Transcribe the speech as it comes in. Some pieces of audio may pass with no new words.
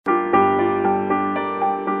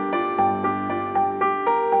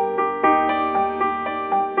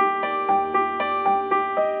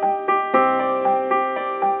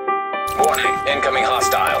Warning, incoming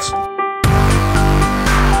hostiles.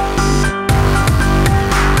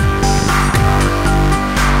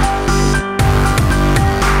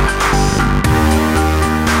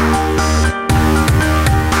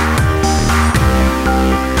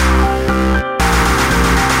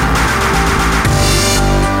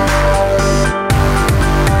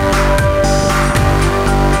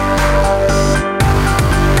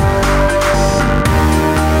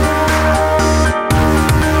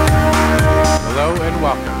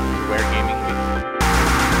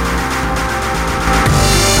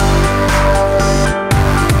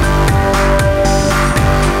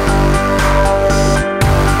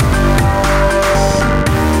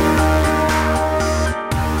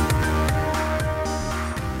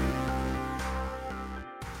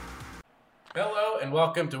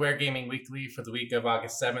 Welcome to Where Gaming Weekly for the week of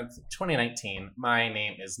August 7th, 2019. My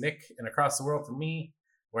name is Nick, and across the world from me,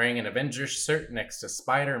 wearing an Avengers shirt next to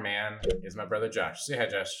Spider-Man, is my brother Josh. Say hi,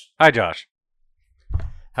 Josh. Hi, Josh.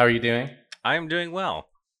 How are you doing? I am doing well.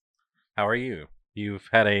 How are you? You've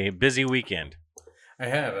had a busy weekend. I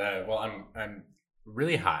have. I'm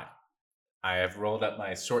really hot. I have rolled up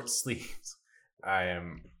my short sleeves. I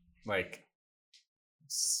am,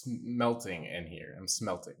 smelting in here. I'm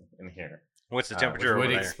smelting in here. What's the temperature over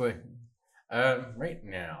there? Right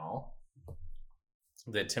now,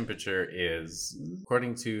 the temperature is,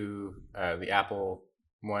 according to the Apple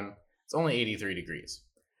one, it's only 83 degrees,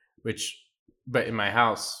 but in my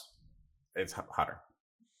house, it's hotter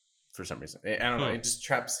for some reason. I don't know. It just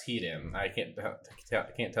traps heat in. I can't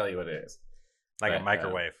tell you what it is. Like a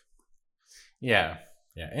microwave. Yeah.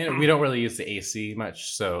 And we don't really use the AC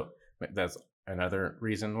much, so that's another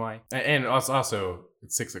reason why. And also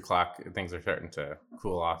it's 6 o'clock, things are starting to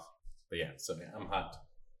cool off. But I'm hot.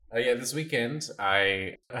 This weekend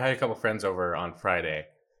I had a couple friends over on Friday.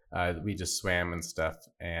 We just swam and stuff,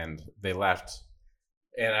 and they left,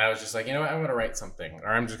 and I was just like, you know what, I'm gonna write something, or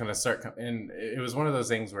I'm just gonna start. And it was one of those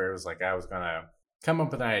things where it was like I was gonna come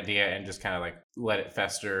up with an idea and just kind of like let it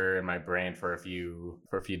fester in my brain for a few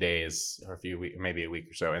days, or a few weeks, maybe a week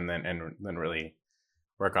or so, and then really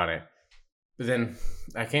work on it. But then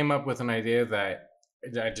I came up with an idea that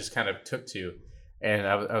I just kind of took to, and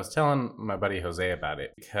I was telling my buddy Jose about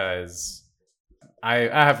it, because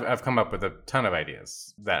I've come up with a ton of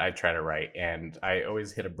ideas that I try to write, and I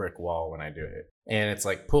always hit a brick wall when I do it. And it's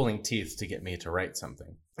like pulling teeth to get me to write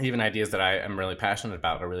something. Even ideas that I am really passionate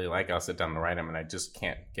about or really like, I'll sit down and write them, and I just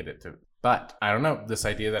can't get it to. But I don't know, this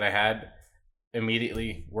idea that I had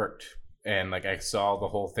immediately worked, and I saw the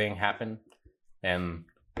whole thing happen. And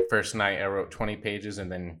first night I wrote 20 pages, and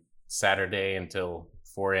then Saturday until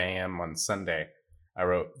 4 a.m. on Sunday, I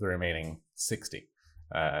wrote the remaining 60.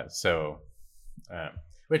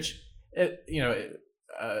 Which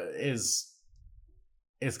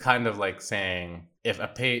is kind of like saying if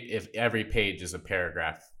every page is a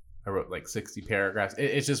paragraph, I wrote 60 paragraphs.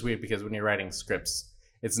 It's just weird because when you're writing scripts,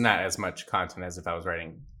 it's not as much content as if I was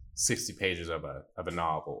writing 60 pages of a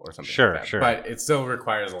novel or something. Sure, like that. sure. But it still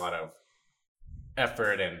requires a lot of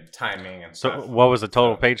effort and timing and stuff. So what was the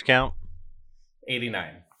total page count?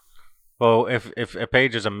 89. Well, if a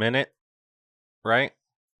page is a minute, right?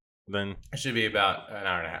 Then it should be about an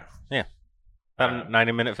hour and a half. Yeah. About a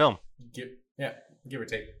 90-minute film. Give or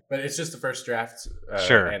take. But it's just the first draft.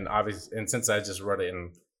 Sure. And since I just wrote it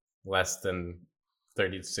in less than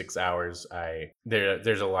 36 hours,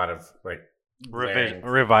 there's a lot of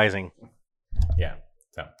revising. Yeah.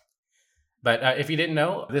 So. But if you didn't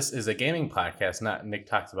know, this is a gaming podcast, not Nick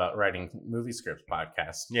Talks About Writing Movie Scripts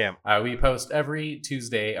podcast. Yeah. We post every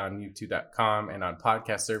Tuesday on YouTube.com and on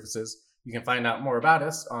podcast services. You can find out more about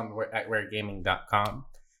us at wheregaming.com.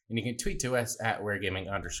 And you can tweet to us at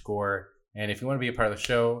wheregaming_. And if you want to be a part of the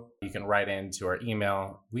show, you can write into our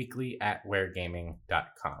email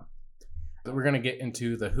weekly@wheregaming.com. We're going to get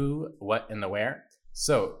into the who, what, and the where.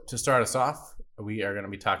 So to start us off, we are going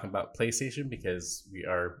to be talking about PlayStation because we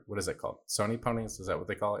are, what is it called? Sony ponies? Is that what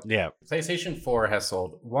they call it? Yeah. PlayStation 4 has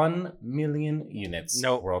sold 1 million units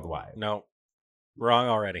worldwide. No. Wrong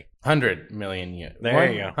already. 100 million units.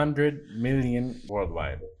 There you go. 100 million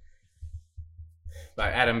worldwide.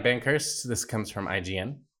 By Adam Bankhurst, this comes from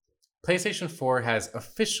IGN. PlayStation 4 has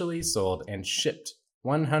officially sold and shipped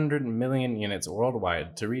 100 million units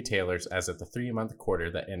worldwide to retailers as of the 3-month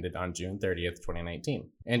quarter that ended on June 30th, 2019.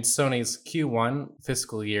 And Sony's Q1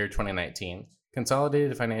 fiscal year 2019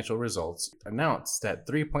 consolidated financial results announced that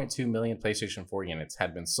 3.2 million PlayStation 4 units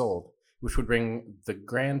had been sold, which would bring the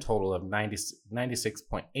grand total of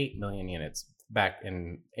 96.8 million units back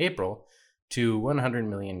in April to 100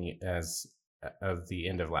 million as of the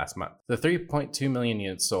end of last month. The 3.2 million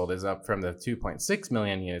units sold is up from the 2.6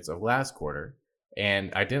 million units of last quarter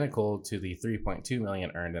and identical to the 3.2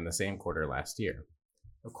 million earned in the same quarter last year.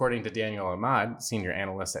 According to Daniel Ahmad, senior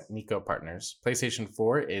analyst at Nico Partners, PlayStation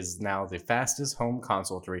 4 is now the fastest home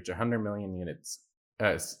console to reach 100 million units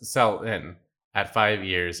sell in at 5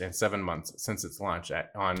 years and 7 months since its launch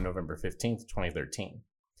on November 15th, 2013.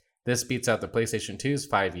 This beats out the PlayStation 2's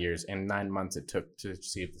 5 years and 9 months it took to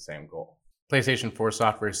achieve the same goal. PlayStation 4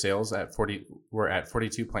 software sales were at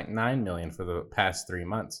 42.9 million for the past 3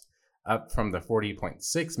 months, up from the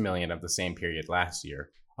 40.6 million of the same period last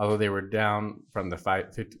year, although they were down from the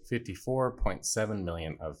 54.7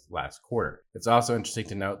 million of last quarter. It's also interesting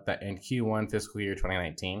to note that in Q1 fiscal year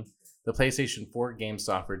 2019, the PlayStation 4 game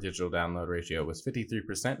software digital download ratio was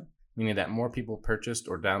 53%, meaning that more people purchased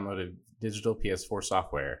or downloaded digital PS4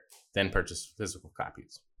 software than purchased physical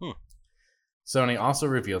copies. Sony also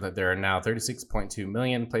revealed that there are now 36.2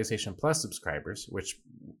 million PlayStation Plus subscribers, which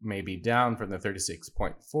may be down from the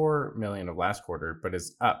 36.4 million of last quarter, but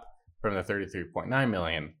is up from the 33.9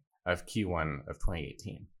 million of Q1 of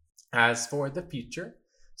 2018. As for the future,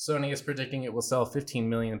 Sony is predicting it will sell 15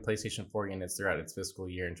 million PlayStation 4 units throughout its fiscal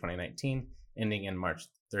year in 2019, ending in March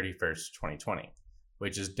 31st, 2020,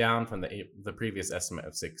 which is down from the previous estimate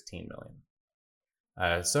of 16 million.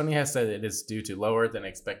 Sony has said it is due to lower than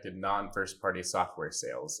expected non-first party software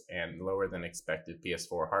sales and lower than expected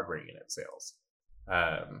PS4 hardware unit sales.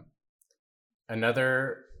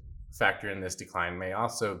 Another factor in this decline may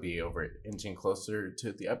also be over inching closer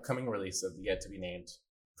to the upcoming release of the yet to be named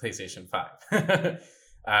PlayStation 5,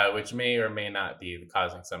 which may or may not be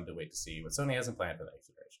causing some to wait to see what Sony has in plan for the next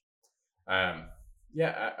generation.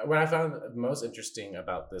 What I found most interesting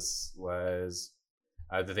about this was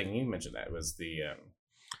the thing you mentioned, that was the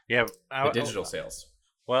digital sales.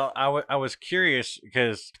 Well, I was curious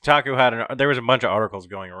because Kotaku there was a bunch of articles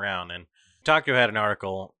going around, and Kotaku had an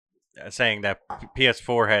article saying that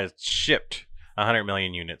PS4 has shipped 100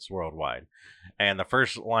 million units worldwide. And the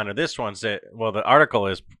first line of this one said, well, the article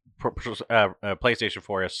is PlayStation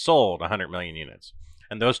 4 has sold 100 million units.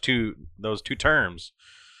 And those two terms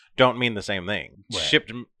don't mean the same thing. Right.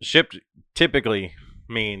 Shipped typically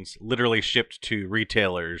means literally shipped to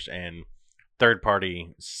retailers and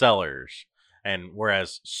third-party sellers, and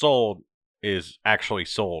whereas sold is actually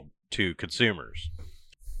sold to consumers.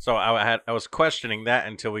 So I was questioning that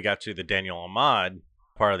until we got to the Daniel Ahmad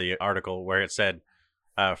part of the article where it said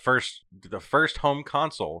the first home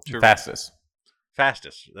console to fastest,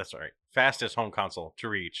 that's right, fastest home console to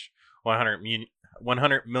reach 100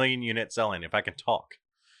 million unit selling. If I can talk.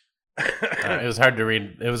 It was hard to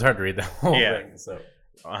read. It was hard to read the whole thing. So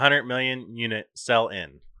 100 million unit sell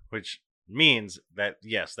in, which means that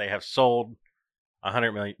yes, they have sold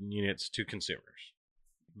 100 million units to consumers.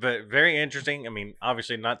 But very interesting. I mean,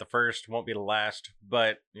 obviously not the first, won't be the last,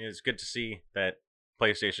 but it's good to see that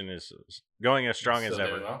PlayStation is going as strong as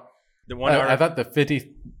ever. Well. I thought the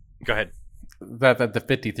 50. Go ahead. That the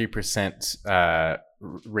 53%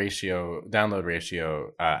 download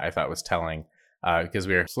ratio, I thought was telling, because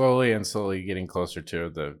we are slowly getting closer to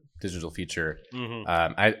the digital feature.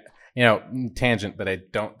 Mm-hmm. Tangent, but I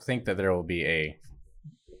don't think that there will be a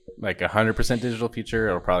 100% digital feature.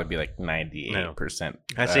 It'll probably be like 98%.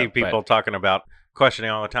 I see people talking about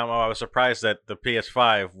questioning all the time. Oh, I was surprised that the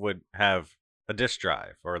PS5 would have a disk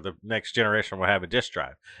drive, or the next generation will have a disk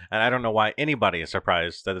drive. And I don't know why anybody is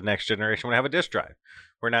surprised that the next generation would have a disk drive.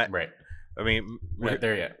 We're not right. I mean, we're not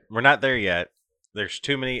there yet. We're not there yet. There's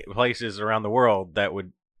too many places around the world that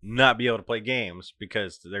would not be able to play games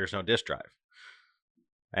because there's no disk drive.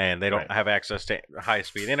 And they don't have access to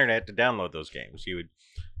high-speed internet to download those games. You would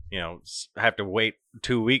have to wait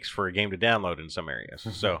 2 weeks for a game to download in some areas.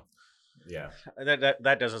 So yeah,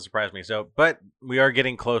 that doesn't surprise me. So, but we are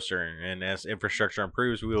getting closer, and as infrastructure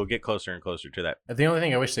improves, we will get closer and closer to that. The only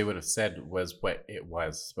thing I wish they would have said was what it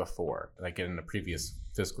was before, like in the previous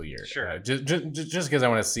fiscal year. Sure. Just because I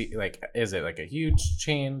want to see, is it like a huge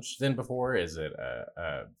change than before? Is it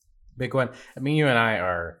a big one? I mean, you and I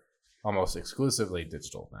are almost exclusively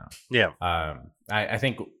digital now. Yeah. I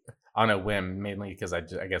think on a whim, mainly because I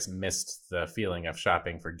guess missed the feeling of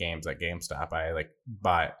shopping for games at GameStop. I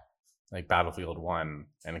bought Battlefield 1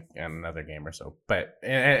 and another game or so. But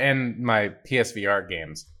and my PSVR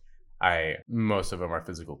games, most of them are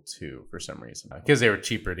physical too for some reason, because they were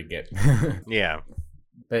cheaper to get. Yeah.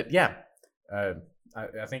 But yeah, I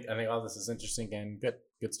think all this is interesting and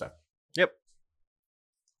good stuff. Yep.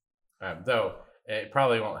 Though it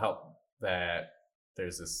probably won't help that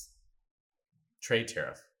there's this trade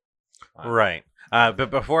tariff. Right.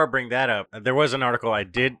 But before I bring that up, there was an article I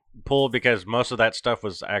did pull because most of that stuff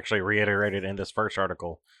was actually reiterated in this first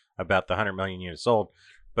article about the 100 million units sold.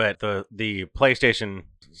 But the PlayStation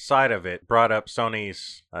side of it brought up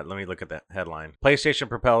Sony's. Let me look at that headline. PlayStation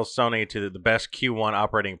propels Sony to the best Q1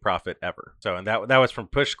 operating profit ever. So, and that was from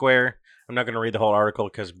Push Square. I'm not going to read the whole article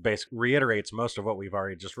because basically reiterates most of what we've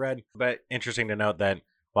already just read. But interesting to note that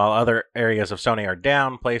while other areas of Sony are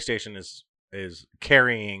down, PlayStation is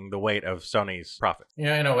carrying the weight of Sony's profit.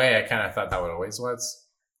 In a way, I kind of thought that what it always was.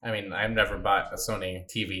 I mean, I've never bought a Sony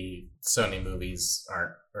TV. Sony movies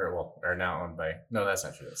are now owned by. No, that's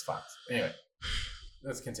not true. That's Fox. Anyway,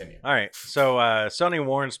 let's continue. All right. So Sony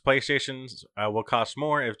warns PlayStations will cost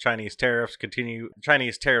more if Chinese tariffs continue.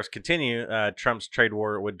 Trump's trade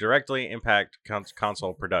war would directly impact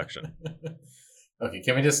console production. Okay,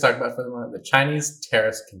 can we just talk about for the moment? The Chinese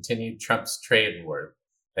tariffs continue Trump's trade war.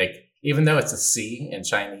 Like, even though it's a C in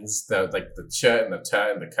Chinese, the ch and the t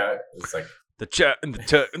and the k is like the ch and the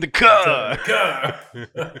t and the k.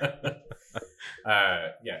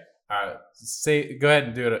 Go ahead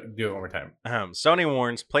and do it one more time. Sony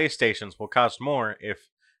warns PlayStations will cost more if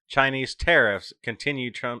Chinese tariffs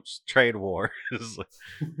continue. Trump's trade wars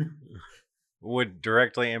would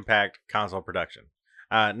directly impact console production.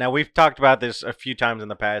 Now, we've talked about this a few times in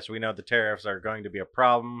the past. We know the tariffs are going to be a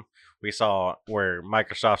problem. We saw where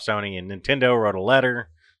Microsoft, Sony, and Nintendo wrote a letter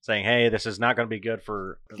saying, hey, this is not going to be good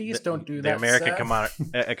for the American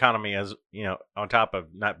economy, as on top of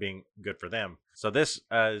not being good for them. So this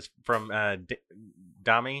is from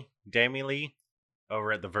Dami Lee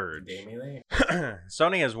over at The Verge.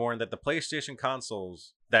 Sony has warned that the PlayStation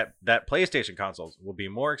consoles that PlayStation consoles will be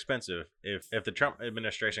more expensive if the Trump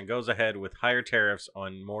administration goes ahead with higher tariffs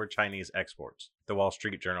on more Chinese exports, the Wall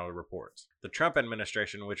Street Journal reports. The Trump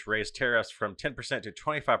administration, which raised tariffs from 10% to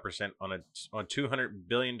 25% on $200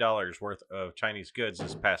 billion worth of Chinese goods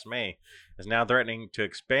this past May, is now threatening to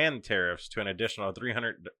expand tariffs to an additional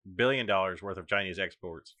 $300 billion worth of Chinese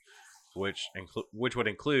exports, which would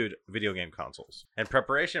include video game consoles. In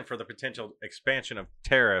preparation for the potential expansion of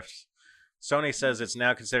tariffs, Sony says it's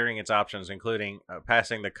now considering its options, including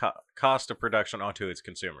passing the cost of production onto its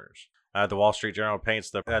consumers. The Wall Street Journal paints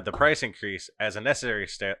the price increase as a necessary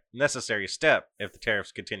step if the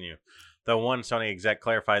tariffs continue, though one Sony exec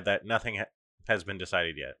clarified that nothing has been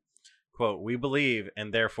decided yet. Quote, we believe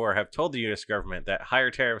and therefore have told the U.S. government that higher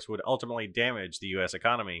tariffs would ultimately damage the U.S.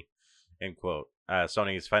 economy, end quote.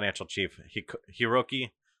 Sony's financial chief Hiroki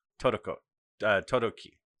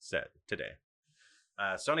Totoki said today.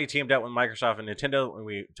 Sony teamed up with Microsoft and Nintendo, and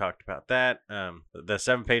we talked about that. The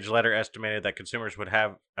 7-page letter estimated that consumers would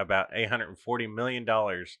have about $840 million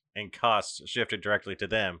in costs shifted directly to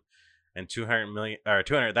them, and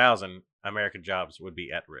 200,000 American jobs would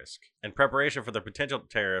be at risk. In preparation for the potential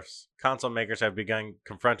tariffs, console makers have begun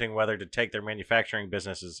confronting whether to take their manufacturing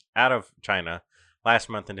businesses out of China. Last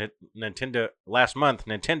month, Nintendo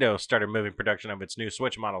started moving production of its new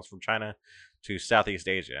Switch models from China to Southeast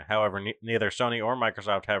Asia. However, neither Sony or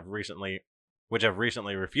Microsoft have recently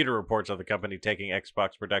refuted reports of the company taking Xbox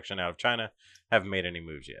production out of China, have made any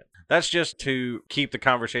moves yet. That's just to keep the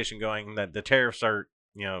conversation going that the tariffs are,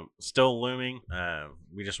 still looming.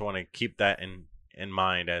 We just want to keep that in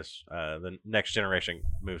mind as the next generation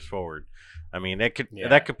moves forward. I mean, that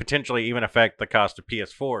could potentially even affect the cost of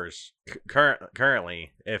PS4s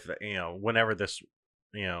currently. If whenever this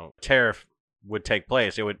tariff would take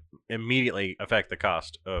place, it would immediately affect the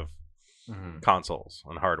cost of consoles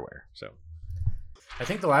and hardware. So, I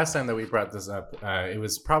think the last time that we brought this up, it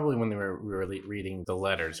was probably when we were reading the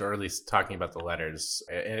letters, or at least talking about the letters,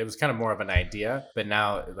 and it was kind of more of an idea. But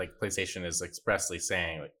now, like, PlayStation is expressly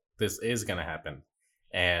saying, like, this is going to happen,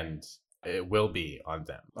 and it will be on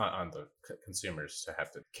them, on the consumers, to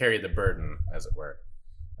have to carry the burden, as it were.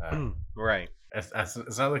 Right.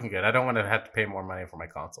 It's not looking good. I don't want to have to pay more money for my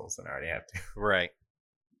consoles than I already have to. Right.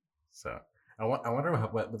 So I wonder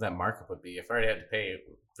what that markup would be if I already had to pay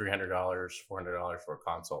 $300, $400 for a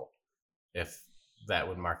console. If that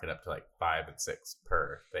would mark it up to like $5 and $6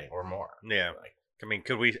 per thing or more. Yeah. I mean,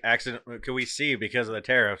 could we see, because of the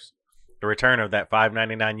tariffs, the return of that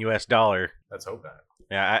 $5.99 US? Let's hope not.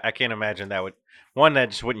 Yeah, I can't imagine that that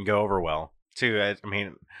just wouldn't go over well. Two, I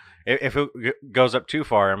mean, if it goes up too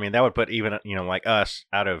far, I mean, that would put even like us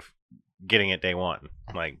out of getting it day one.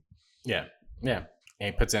 Like, yeah, and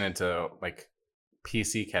it puts it into like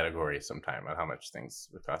PC category sometime on how much things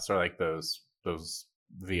would cost, or like those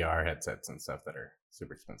VR headsets and stuff that are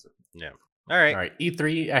super expensive. Yeah. All right.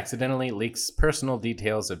 E3 accidentally leaks personal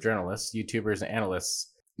details of journalists, YouTubers, and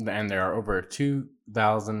analysts, and there are over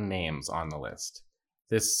 2,000 names on the list.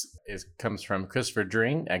 Comes from Christopher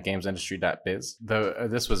Dring at gamesindustry.biz. Though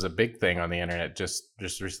this was a big thing on the internet just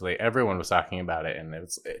recently. Everyone was talking about it, and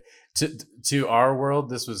to our world,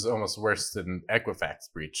 this was almost worse than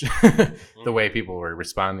Equifax breach. The way people were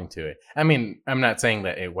responding to it. I mean, I'm not saying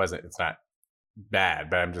that it's not bad,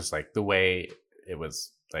 but I'm just like the way it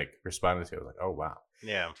was like responded to. I was like, oh wow.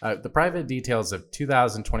 Yeah. The private details of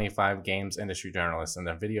 2025 games industry journalists and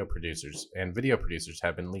video producers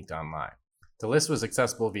have been leaked online. The list was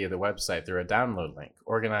accessible via the website through a download link.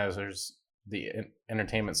 Organizers, the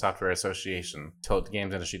Entertainment Software Association, told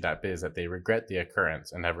GamesIndustry.biz that they regret the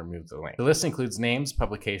occurrence and have removed the link. The list includes names,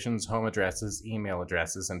 publications, home addresses, email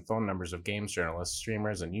addresses, and phone numbers of games journalists,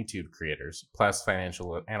 streamers, and YouTube creators, plus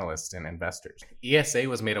financial analysts and investors. ESA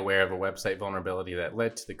was made aware of a website vulnerability that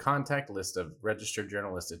led to the contact list of registered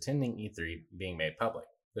journalists attending E3 being made public,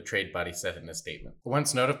 the trade body said in a statement.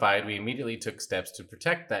 Once notified, we immediately took steps to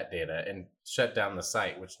protect that data and shut down the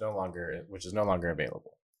site, which is no longer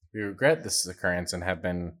available. We regret this occurrence and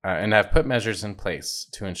have put measures in place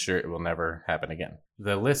to ensure it will never happen again.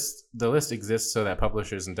 The list exists so that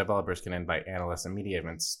publishers and developers can invite analysts and media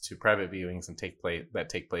events to private viewings and take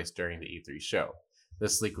place during the E3 show.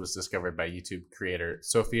 This leak was discovered by YouTube creator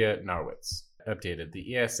Sophia Narwitz. Updated.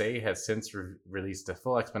 The ESA has since released a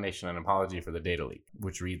full explanation and apology for the data leak,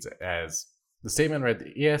 which reads as, the statement read,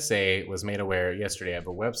 the ESA was made aware yesterday of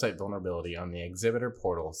a website vulnerability on the exhibitor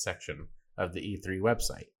portal section of the E3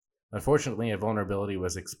 website. Unfortunately, a vulnerability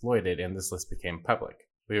was exploited and this list became public.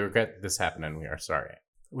 We regret that this happened and we are sorry.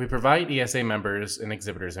 We provide ESA members and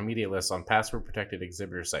exhibitors immediate lists on password-protected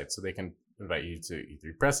exhibitor sites so they can invite you to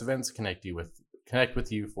E3 press events, connect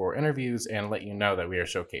with you for interviews, and let you know that we are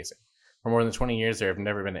showcasing. For more than 20 years, there have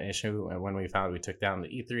never been an issue, and when we found, we took down the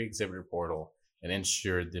E3 exhibitor portal and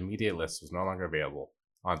ensured the immediate list was no longer available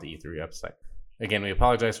on the E3 website. Again, we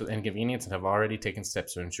apologize for the inconvenience and have already taken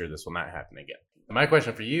steps to ensure this will not happen again. My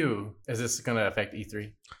question for you, is this going to affect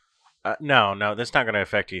E3? No, that's not going to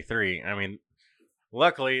affect E3. I mean,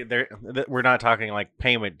 luckily, we're not talking like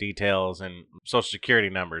payment details and social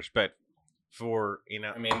security numbers, but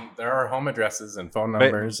I mean, there are home addresses and phone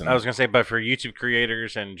numbers. I was going to say, but for YouTube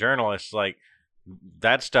creators and journalists, like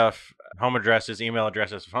that stuff, home addresses, email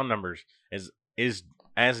addresses, phone numbers is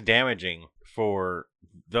as damaging for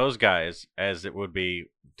those guys as it would be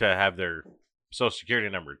to have their social security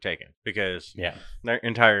number taken, because their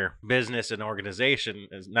entire business and organization,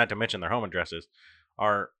 not to mention their home addresses,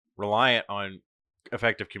 are reliant on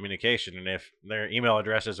effective communication. And if their email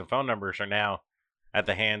addresses and phone numbers are now at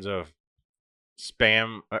the hands of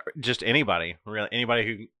spam, just anybody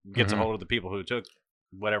who gets a hold of the people who took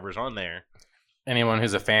whatever's on there, anyone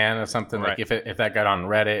who's a fan of something, right. Like if that got on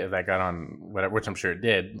Reddit, if that got on whatever, which I'm sure it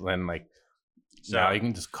did, then now you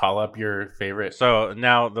can just call up your favorite. So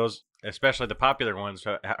now those, especially the popular ones,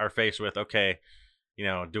 are faced with, okay,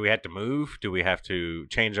 do we have to move? Do we have to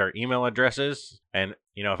change our email addresses? And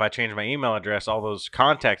if I change my email address, all those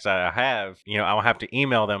contacts that I have, I'll have to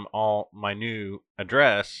email them all my new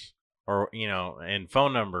address, or and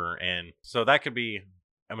phone number, and so that could be,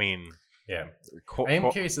 I am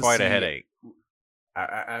curious to quite a headache.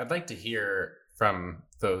 I'd like to hear from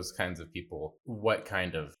those kinds of people what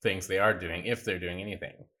kind of things they are doing, if they're doing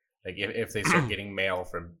anything. Like if they start getting mail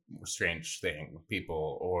from strange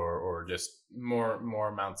people, or just more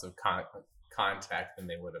amounts of contact than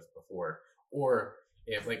they would have before, or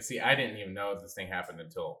if I didn't even know this thing happened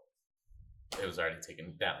until it was already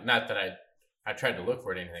taken down. Not that I tried to look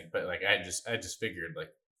for it or anything, but I just figured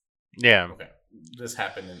okay, this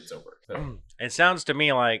happened and it's over. So. It sounds to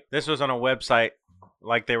me like this was on a website,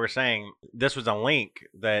 like they were saying, this was a link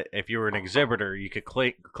that if you were an exhibitor, you could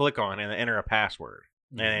click on and enter a password,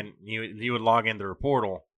 and you would log into the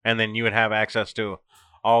portal, and then you would have access to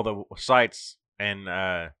all the sites and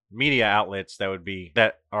media outlets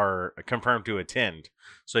that are confirmed to attend.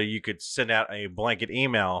 So you could send out a blanket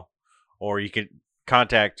email, or you could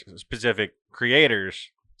contact specific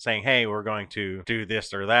creators saying, hey, we're going to do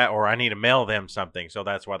this or that, or I need to mail them something. So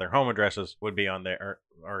that's why their home addresses would be on there,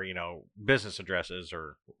 or business addresses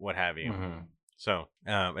or what have you. So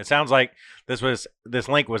it sounds like this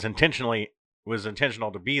link was intentional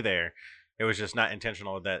to be there. It was just not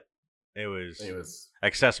intentional that it was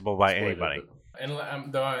accessible by anybody. And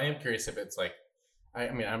though I am curious if it's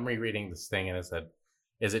I'm rereading this thing, and it said,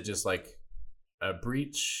 is it just a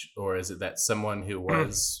breach, or is it that someone who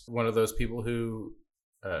was one of those people who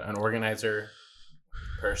an organizer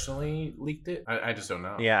personally leaked it? I just don't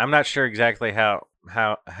know. Yeah, I'm not sure exactly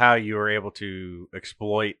how you were able to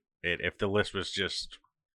exploit it. If the list was just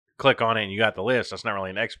click on it and you got the list, that's not really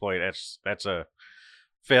an exploit. That's a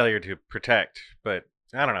failure to protect. But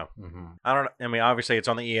I don't know. I mean, obviously, it's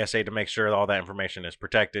on the ESA to make sure that all that information is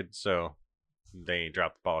protected. So they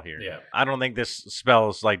dropped the ball here. Yeah. I don't think this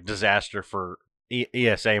spells like disaster for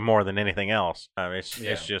ESA more than anything else.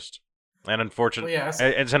 It's just an unfortunate. Well, yeah,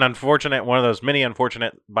 it's an unfortunate one of those many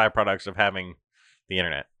unfortunate byproducts of having the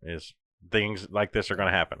internet is things like this are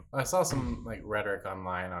going to happen. I saw some like rhetoric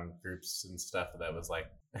online on groups and stuff that was like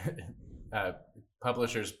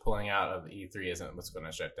publishers pulling out of E3 isn't what's going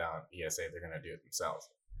to shut down ESA. They're going to do it themselves.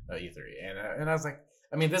 E3 and I was like,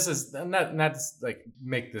 I mean, this is not like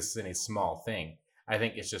make this any small thing. I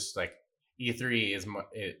think it's just like E3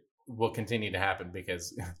 it will continue to happen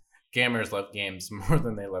because gamers love games more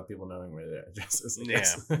than they love people knowing where their address is. Yeah.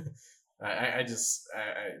 I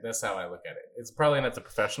that's how I look at it. It's probably not the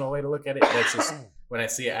professional way to look at it. That's just when I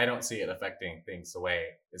see it, I don't see it affecting things the way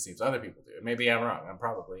it seems other people do. Maybe I'm wrong. I'm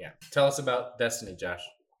probably am. Tell us about Destiny, Josh.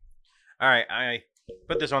 All right, I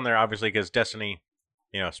put this on there obviously because Destiny,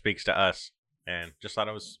 speaks to us, and just thought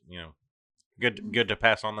it was, good to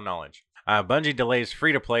pass on the knowledge. Bungie delays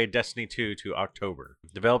free-to-play Destiny 2 to October.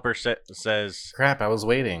 Developer says... Crap, I was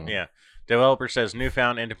waiting. Yeah. Developer says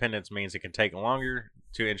newfound independence means it can take longer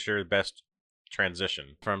to ensure the best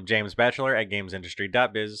transition. From James Batchelor at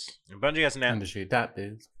GamesIndustry.biz, Bungie has announced...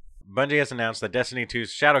 Bungie has announced that Destiny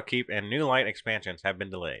 2's Shadowkeep and New Light expansions have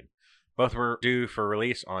been delayed. Both were due for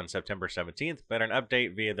release on September 17th, but an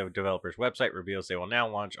update via the developer's website reveals they will now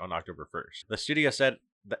launch on October 1st. The studio said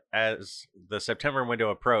that as the September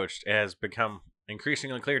window approached, it has become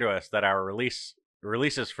increasingly clear to us that our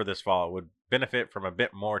releases for this fall would benefit from a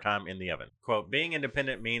bit more time in the oven. Quote, being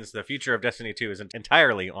independent means the future of Destiny 2 is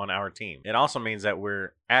entirely on our team. It also means that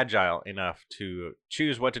we're agile enough to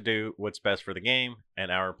choose what to do, what's best for the game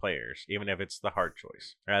and our players, even if it's the hard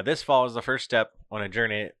choice. This fall is the first step on a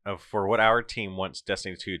journey for what our team wants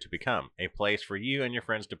Destiny 2 to become, a place for you and your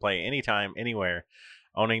friends to play anytime, anywhere,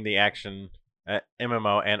 owning the action,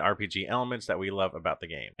 MMO and RPG elements that we love about the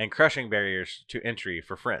game, and crushing barriers to entry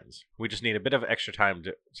for friends. We just need a bit of extra time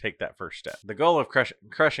to take that first step. The goal of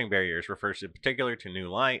crushing barriers refers in particular to New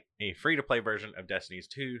Light, a free-to-play version of Destiny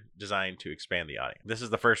 2 designed to expand the audience. This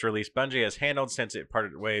is the first release Bungie has handled since it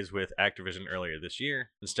parted ways with Activision earlier this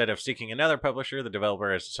year. Instead of seeking another publisher, the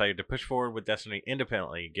developer has decided to push forward with Destiny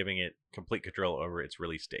independently, giving it complete control over its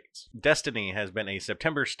release dates. Destiny has been a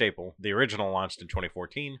September staple. The original launched in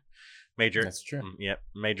 2014. That's true.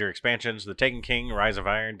 Major expansions: The Taken King, Rise of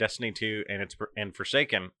Iron, Destiny 2, and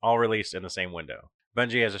Forsaken, all released in the same window.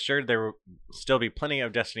 Bungie has assured there will still be plenty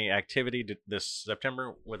of Destiny activity this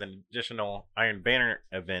September, with an additional Iron Banner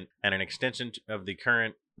event and an extension of the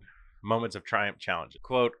current Moments of Triumph challenges.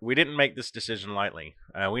 Quote, we didn't make this decision lightly.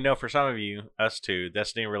 We know for some of you, us too,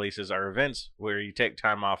 Destiny releases are events where you take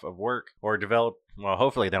time off of work or develop, well,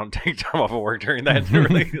 hopefully they don't take time off of work during that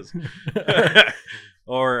release.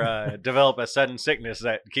 Or develop a sudden sickness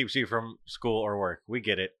that keeps you from school or work. We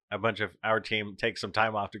get it. A bunch of our team takes some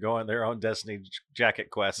time off to go on their own Destiny jacket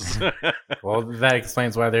quests. Well, that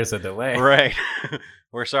explains why there's a delay. Right.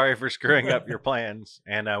 We're sorry for screwing up your plans,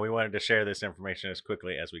 and we wanted to share this information as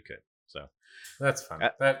quickly as we could. So that's fun.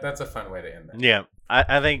 That's a fun way to end that. Yeah.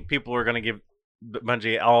 I think people are going to give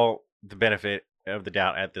Bungie all the benefit of the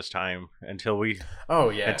doubt at this time until they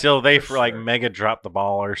mega drop the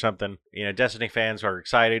ball or something. Destiny fans are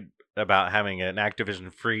excited about having an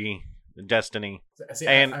Activision free Destiny. See,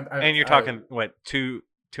 and you're talking what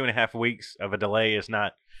 2.5 weeks of a delay is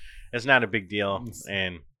not a big deal.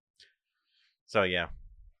 And so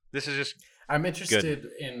this is just I'm interested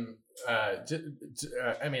in there's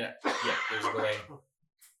a delay.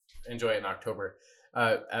 Enjoy it in October.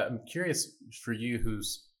 I'm curious for you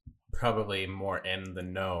who's probably more in the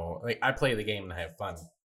know. Like, I play the game and I have fun,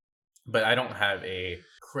 but I don't have a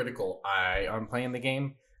critical eye on playing the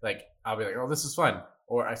game. Like, I'll be like, oh, this is fun,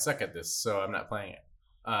 or I suck at this, so I'm not playing it.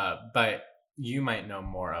 But you might know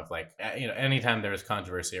more of, like, anytime there was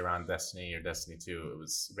controversy around Destiny or Destiny 2, it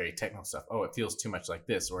was very technical stuff. Oh, it feels too much like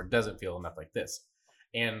this, or it doesn't feel enough like this.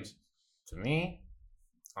 And to me,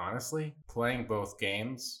 honestly, playing both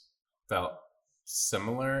games felt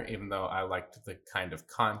similar, even though I liked the kind of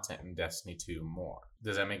content in Destiny 2 more.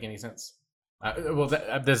 Does that make any sense?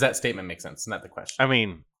 Does that statement make sense? Not the question. I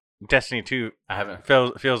mean, Destiny 2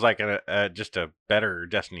 feels like just a better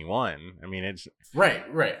Destiny 1. I mean, it's right.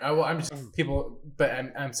 I'm just people, but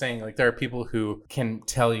I'm saying, like, there are people who can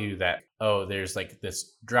tell you that, oh, there's like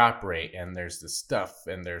this drop rate and there's this stuff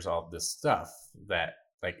and there's all this stuff that,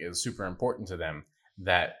 like, is super important to them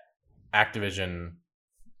that Activision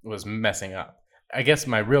was messing up. I guess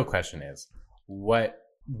my real question is, what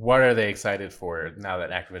are they excited for now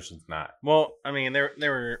that Activision's not? Well, I mean, there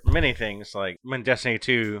were many things. Like, when Destiny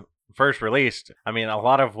 2 first released, I mean, a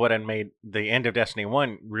lot of what had made the end of Destiny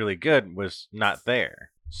 1 really good was not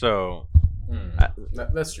there. So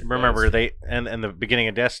That's true. remember, they and in the beginning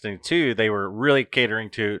of Destiny 2, they were really catering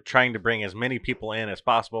to trying to bring as many people in as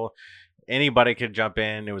possible. Anybody could jump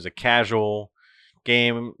in. It was a casual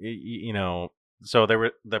game, so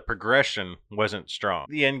the progression wasn't strong.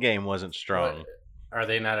 The end game wasn't strong. Are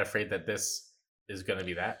they not afraid that this is going to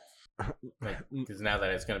be that? Because now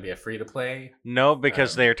that it's going to be a free to play. No,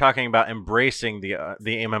 because they're talking about embracing the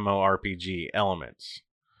MMORPG elements,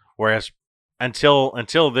 whereas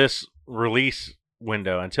until this release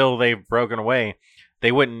window, until they've broken away,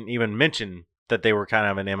 they wouldn't even mention that they were kind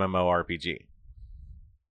of an MMORPG.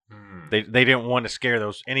 They didn't want to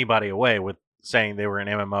scare anybody away with saying they were an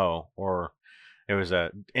MMO or it was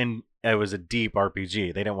a deep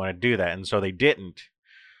RPG. They didn't want to do that, and so they didn't.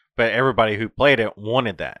 But everybody who played it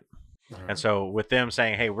wanted that. And so with them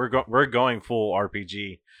saying, "Hey, we're going full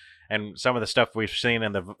RPG," and some of the stuff we've seen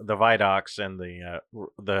in the Vidocs and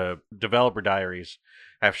the developer diaries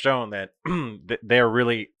have shown that they're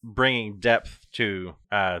really bringing depth to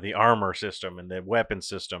the armor system and the weapon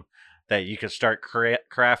system, that you can start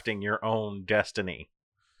crafting your own destiny.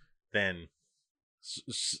 Then,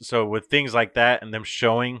 so with things like that and them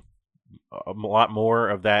showing a lot more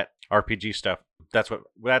of that RPG stuff, that's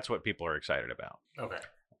what people are excited about. Okay.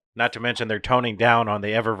 Not to mention they're toning down on the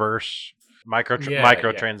Eververse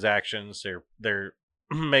microtransactions. They're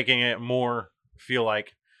making it more feel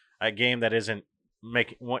like a game that isn't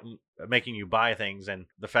making you buy things, and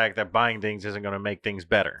the fact that buying things isn't going to make things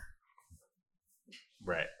better.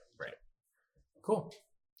 Right. Cool.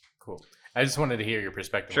 I just wanted to hear your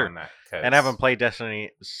perspective on that. And I haven't played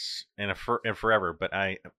Destiny in forever, but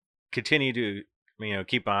I continue to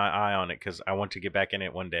keep my eye on it because I want to get back in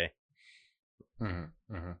it one day.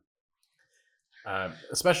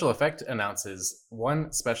 Special Effect announces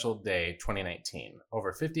One Special Day 2019.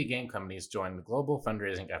 Over 50 game companies join the global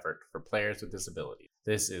fundraising effort for players with disabilities.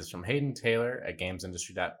 This is from Hayden Taylor at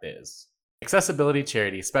GamesIndustry.biz. Accessibility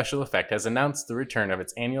charity Special Effect has announced the return of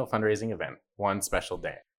its annual fundraising event, One Special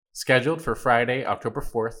Day. Scheduled for Friday, October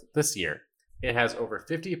 4th this year, it has over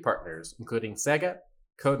 50 partners, including Sega,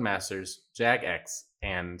 Codemasters, Jagex,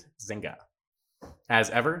 and Zynga. As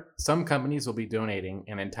ever, some companies will be donating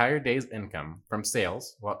an entire day's income from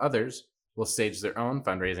sales, while others will stage their own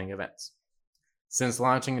fundraising events. Since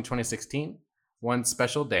launching in 2016, One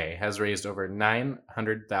Special Day has raised over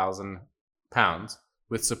 £900,000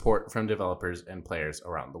 with support from developers and players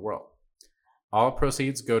around the world. All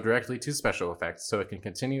proceeds go directly to Special Effects so it can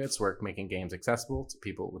continue its work making games accessible to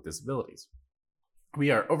people with disabilities. We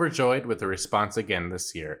are overjoyed with the response again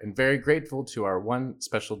this year and very grateful to our One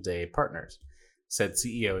Special Day partners, said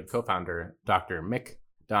CEO and co-founder Dr. Mick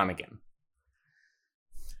Donegan.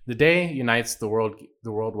 The day unites the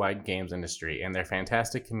worldwide games industry and their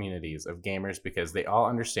fantastic communities of gamers because they all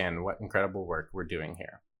understand what incredible work we're doing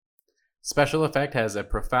here. Special Effect has a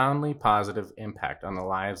profoundly positive impact on the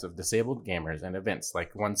lives of disabled gamers, and events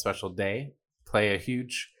like One Special Day play a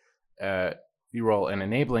huge role in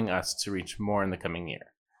enabling us to reach more in the coming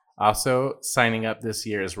year. Also signing up this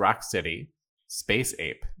year is Rocksteady, Space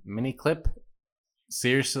Ape, Miniclip,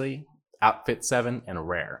 Seriously, Outfit 7, and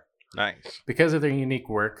Rare. Nice. Because of their unique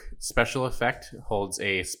work, Special Effect holds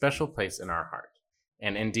a special place in our heart,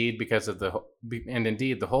 and indeed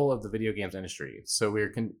the whole of the video games industry. So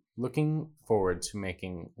we're looking forward to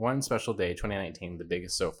making One Special Day 2019 the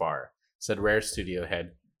biggest so far, said Rare studio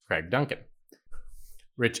head Craig Duncan.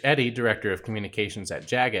 Rich Eddy, director of communications at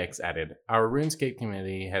Jagex, added, "Our RuneScape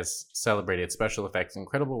community has celebrated Special Effects'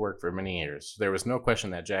 incredible work for many years. There was no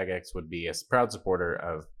question that Jagex would be a proud supporter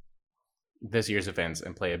of this year's events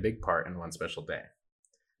and play a big part in One Special Day.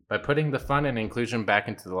 By putting the fun and inclusion back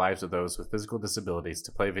into the lives of those with physical disabilities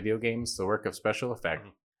to play video games, the work of Special Effect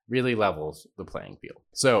really levels the playing field."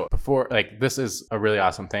 So this is a really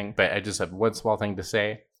awesome thing, but I just have one small thing to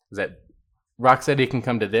say, is that Rocksteady can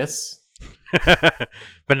come to this.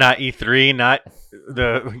 But not E3, not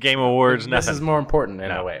the Game Awards. This is more important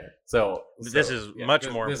in a way. So this is much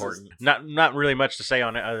more important. Not really much to say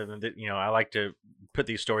on it other than that. I like to put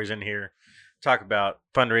these stories in here, talk about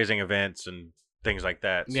fundraising events and things like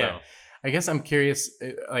that. Yeah, so I guess I'm curious.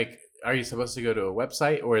 Are you supposed to go to a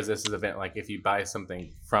website, or is this an event like if you buy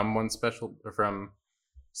something from Special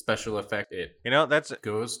Effect, it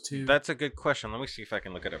goes to? That's a good question. Let me see if I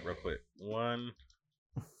can look it up real quick. One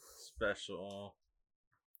Special.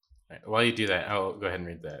 Right, while you do that, I'll go ahead and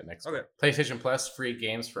read the next one. PlayStation Plus free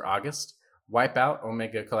games for August. Wipeout,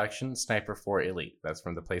 Omega Collection, Sniper 4 Elite. That's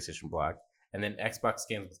from the PlayStation blog. And then Xbox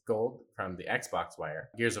Games with Gold from the Xbox Wire.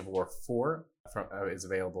 Gears of War 4 is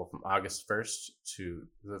available from August 1st to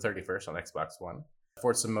the 31st on Xbox One.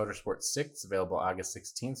 Forza Motorsport 6 available August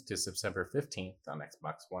 16th to September 15th on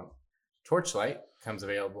Xbox One. Torchlight comes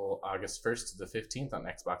available August 1st to the 15th on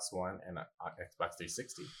Xbox One and Xbox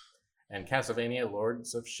 360. And Castlevania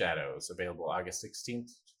Lords of Shadows available August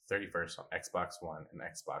 16th to 31st on Xbox One and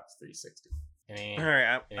Xbox 360. All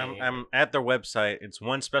right, I'm at their website. It's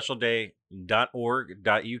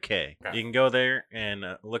onespecialday.org.uk. Okay. You can go there and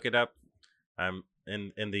look it up. In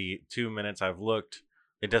the 2 minutes I've looked,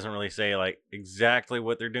 it doesn't really say like exactly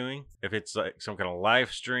what they're doing. If it's like some kind of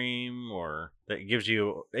live stream or that gives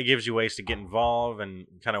you ways to get involved and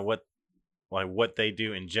kind of what they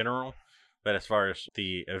do in general. But as far as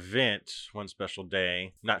the event, One Special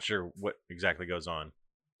Day, not sure what exactly goes on.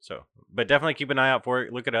 So, but definitely keep an eye out for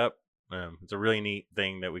it. Look it up. It's a really neat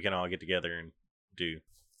thing that we can all get together and do.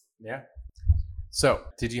 Yeah. So,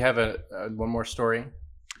 did you have one more story?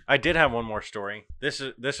 I did have one more story. This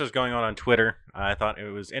is going on Twitter. I thought it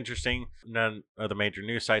was interesting. None of the major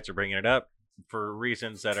news sites are bringing it up for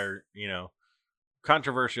reasons that are,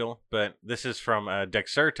 controversial. But this is from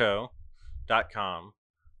Dexerto.com.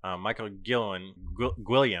 Michael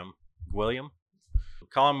Gwilliam.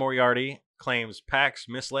 Colin Moriarty claims PAX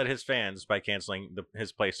misled his fans by canceling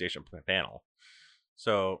his PlayStation panel.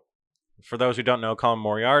 So, for those who don't know, Colin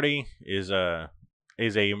Moriarty is a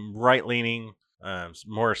right-leaning,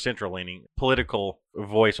 more central-leaning political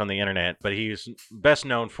voice on the internet, but he's best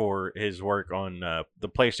known for his work on the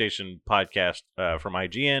PlayStation podcast from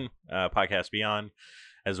IGN, Podcast Beyond,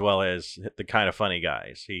 as well as the Kind of Funny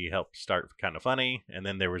guys. He helped start Kind of Funny, and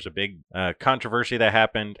then there was a big controversy that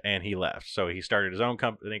happened, and he left. So he started his own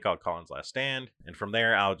company called Colin's Last Stand, and from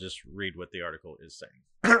there, I'll just read what the article is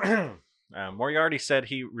saying. Moriarty said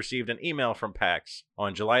he received an email from PAX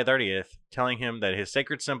on July 30th telling him that his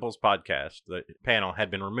Sacred Symbols podcast, the panel,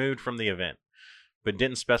 had been removed from the event, but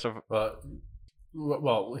didn't specify.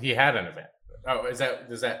 Well, he had an event. Oh, does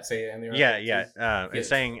that say it in the article? Yeah. It's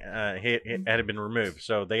saying it had been removed.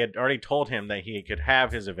 So they had already told him that he could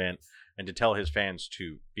have his event and to tell his fans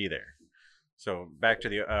to be there. So back to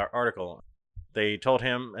the article. They told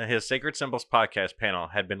him his Sacred Symbols podcast panel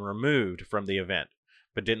had been removed from the event,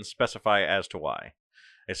 but didn't specify as to why.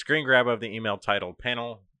 A screen grab of the email titled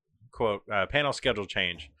panel, quote, panel schedule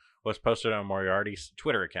change was posted on Moriarty's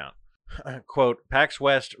Twitter account. Quote, PAX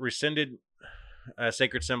West rescinded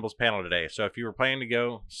Sacred Symbols panel today, so if you were planning to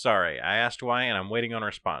go, sorry. I asked why, and I'm waiting on a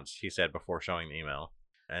response, he said before showing the email.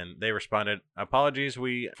 And they responded, apologies,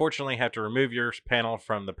 we fortunately have to remove your panel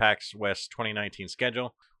from the PAX West 2019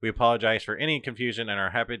 schedule. We apologize for any confusion and are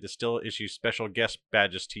happy to still issue special guest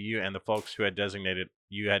badges to you and the folks who had designated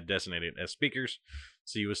as speakers,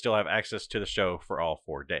 so you would still have access to the show for all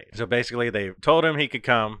 4 days. So basically, they told him he could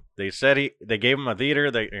come. They said they gave him a theater,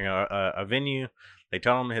 a venue. They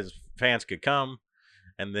told him his fans could come,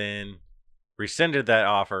 and then rescinded that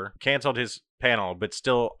offer, canceled his panel, but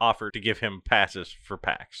still offered to give him passes for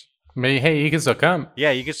PAX. Hey, you can still come.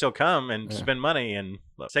 Yeah, you can still come and spend money. And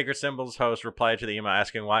Sacred Symbols host replied to the email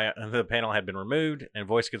asking why the panel had been removed and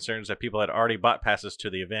voiced concerns that people had already bought passes to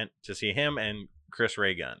the event to see him and Chris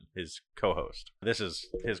Ray Gun, his co-host. This is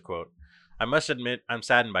his quote. I must admit I'm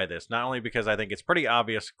saddened by this, not only because I think it's pretty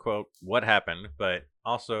obvious, quote, what happened, but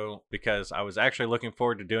also because I was actually looking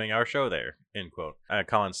forward to doing our show there, end quote.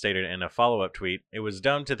 Colin stated in a follow-up tweet, it was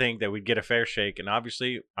dumb to think that we'd get a fair shake, and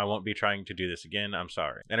obviously I won't be trying to do this again. I'm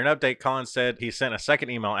sorry. In an update, Colin said he sent a second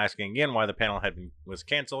email asking again why the panel was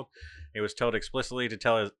canceled. He was told explicitly to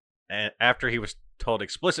tell his after he was told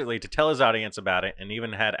explicitly to tell his audience about it, and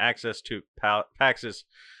even had access to PAX's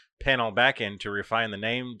panel backend to refine the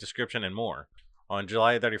name, description, and more. On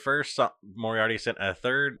July 31st, Moriarty sent a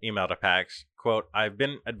third email to PAX. Quote, I've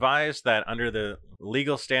been advised that under the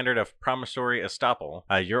legal standard of promissory estoppel,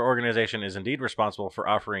 your organization is indeed responsible for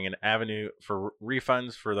offering an avenue for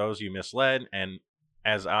refunds for those you misled, and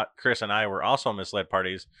as Chris and I were also misled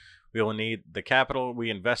parties, we will need the capital we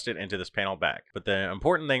invested into this panel back. But the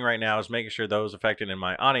important thing right now is making sure those affected in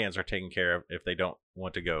my audience are taken care of if they don't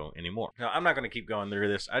want to go anymore. Now, I'm not going to keep going through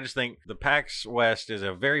this. I just think the PAX West is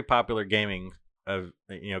a very popular gaming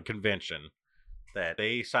convention that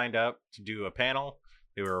they signed up to do a panel.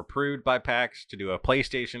 They were approved by PAX to do a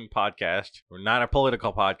PlayStation podcast. We're not a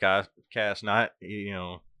political podcast, not,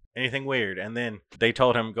 anything weird. And then they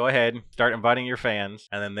told him, go ahead, start inviting your fans.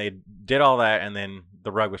 And then they did all that, and then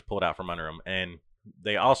the rug was pulled out from under them. And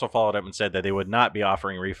they also followed up and said that they would not be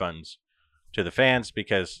offering refunds to the fans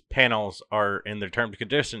because panels are in their terms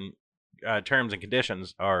and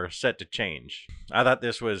conditions are set to change. I thought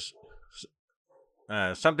this was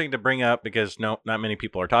something to bring up because not many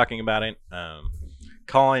people are talking about it.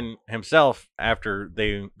 Colin himself, after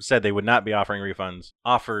they said they would not be offering refunds,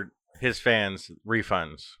 offered his fans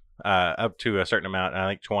refunds up to a certain amount. I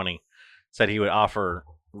think 20. Said he would offer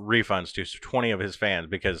refunds to 20 of his fans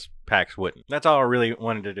because PAX wouldn't. That's all I really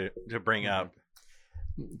wanted to bring up.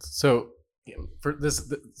 So for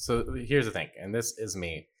this, so here's the thing, and this is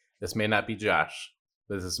me. This may not be Josh.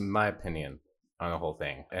 This is my opinion on the whole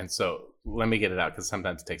thing. And so let me get it out because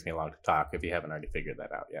sometimes it takes me long to talk if you haven't already figured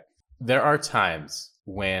that out yet. There are times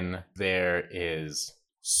when there is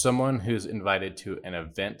someone who's invited to an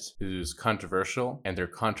event who's controversial, and they're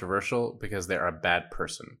controversial because they're a bad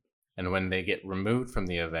person. And when they get removed from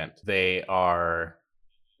the event, it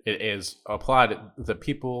is applauded. The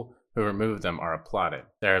people who remove them are applauded.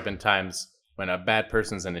 There have been times when a bad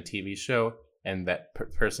person's in a TV show and that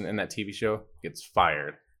person in that TV show gets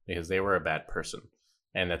fired because they were a bad person.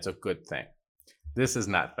 And that's a good thing. This is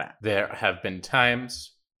not that. There have been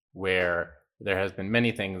times where there has been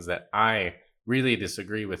many things that I really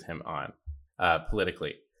disagree with him on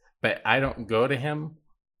politically, but I don't go to him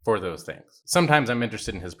for those things. Sometimes I'm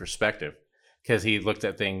interested in his perspective because he looked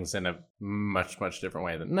at things in a much different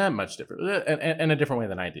way in a different way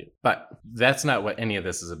than I do. But that's not what any of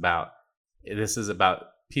this is about. This is about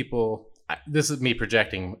people. This is me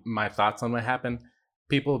projecting my thoughts on what happened.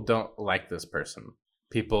 People don't like this person.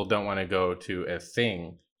 People don't want to go to a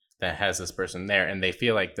thing that has this person there, and they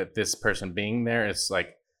feel like that this person being there is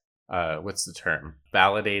like, what's the term?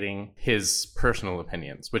 Validating his personal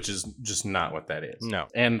opinions, which is just not what that is. No.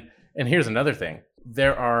 And here's another thing.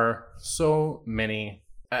 There are so many.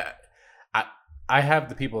 I have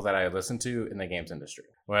the people that I listen to in the games industry.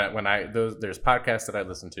 There's podcasts that I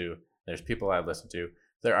listen to. There's people I listen to.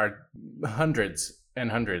 There are hundreds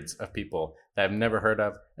and hundreds of people that I've never heard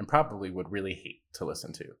of and probably would really hate to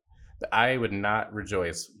listen to. I would not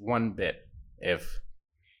rejoice one bit if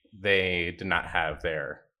they did not have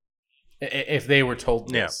if they were told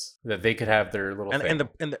this, that they could have their little thing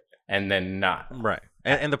and then not. Right.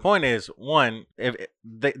 And the point is, one, if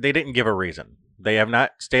they didn't give a reason. They have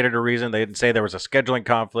not stated a reason. They didn't say there was a scheduling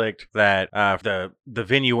conflict, that the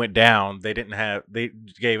venue went down. They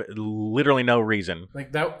gave literally no reason.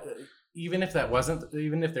 Like that, even if there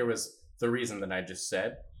was the reason that I just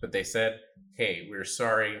said, but they said, hey, we're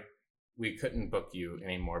sorry, we couldn't book you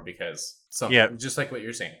anymore because something, just like what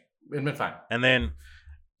you're saying. It'd been fine. And then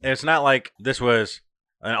it's not like this was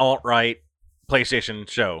an alt-right PlayStation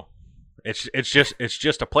show. It's just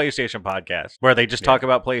a PlayStation podcast where they just talk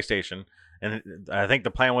about PlayStation. And I think the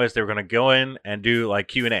plan was they were going to go in and do like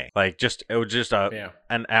Q&A. Like it was just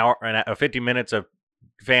an hour and 50 minutes of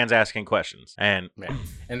fans asking questions. And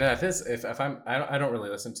and then I don't really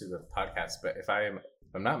listen to the podcast, but if I'm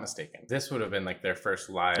not mistaken, this would have been like their first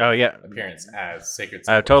live appearance as Sacred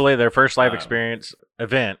Symbols. Totally their first live experience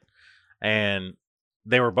event. And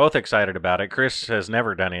they were both excited about it. Chris has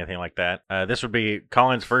never done anything like that. This would be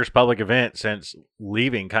Colin's first public event since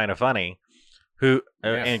leaving Kinda Funny,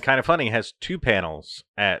 and Kinda Funny has 2 panels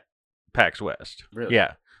at PAX West. Really?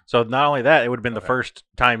 Yeah. So not only that, it would have been the first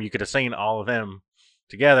time you could have seen all of them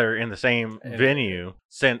together in the same venue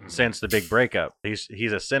since the big breakup.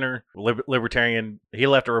 He's a center libertarian. He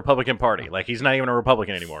left a Republican Party. Like, he's not even a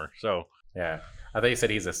Republican anymore. So yeah. I thought you said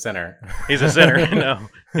he's a sinner. He's a sinner.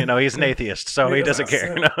 No, he's an atheist, so he doesn't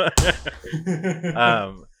care.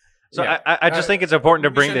 I just think it's important to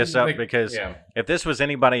bring this up because if this was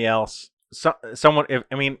anybody else, someone,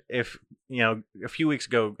 if a few weeks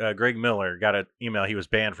ago, Greg Miller got an email. He was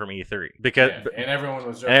banned from E3 because and everyone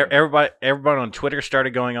was joking. Everybody on Twitter started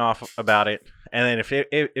going off about it. And then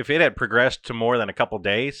if it had progressed to more than a couple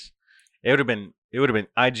days, it would have been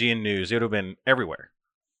IGN News. It would have been everywhere.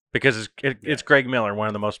 Because it's Greg Miller, one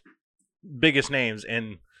of the most biggest names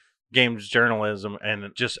in games journalism,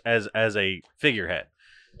 and just as a figurehead,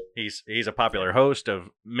 he's a popular host of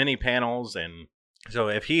many panels. And so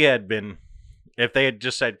if they had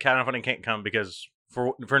just said Kinda Funny can't come because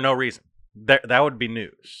for no reason, that would be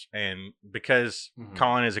news. And because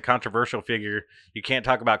Colin is a controversial figure, you can't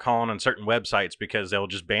talk about Colin on certain websites because they'll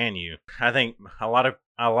just ban you. I think a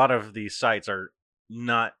lot of these sites are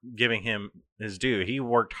not giving him his due. He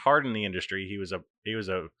worked hard in the industry. He was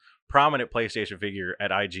a prominent PlayStation figure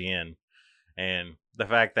at IGN, and the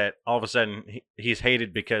fact that all of a sudden he's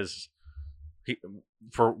hated because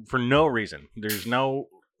for no reason. There's no.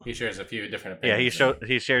 He shares a few different opinions. Yeah,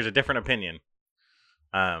 he shares a different opinion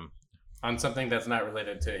on something that's not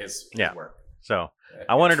related to his work. So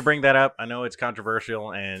I wanted to bring that up. I know it's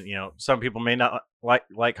controversial, and some people may not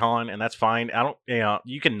like Colin, and that's fine. I don't,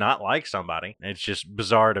 you can not like somebody. It's just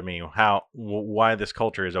bizarre to me why this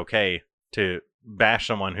culture is okay to bash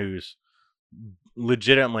someone who's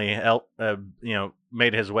legitimately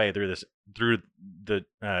made his way through the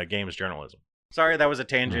game's journalism. Sorry, that was a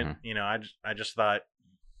tangent. I just thought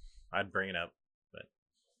I'd bring it up. But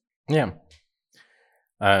Yeah.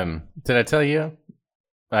 Did I tell you?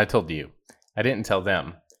 I told you. I didn't tell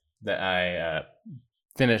them that I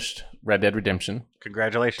finished Red Dead Redemption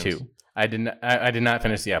congratulations. 2. I did not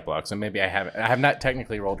finish the epilogue, so maybe I haven't. I have not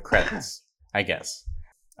technically rolled credits. I guess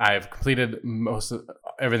I've completed most of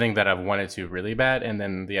everything that I've wanted to really bad, and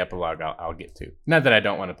then the epilogue I'll get to. Not that I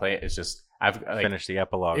don't want to play it. It's just I've finished the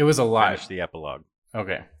epilogue. It was a lot. Finish the epilogue.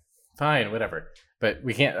 Okay, fine, whatever. But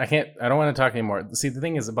we can't. I don't want to talk anymore. See, the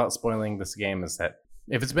thing is about spoiling this game is that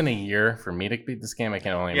if it's been a year for me to beat this game, I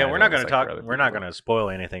can only. Yeah, we're not going to talk. We're not going to spoil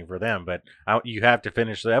anything for them, but you have to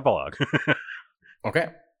finish the epilogue. Okay,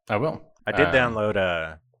 I will. I did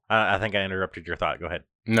download. I think I interrupted your thought. Go ahead.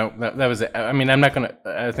 No, that was it. I mean, I'm not going to.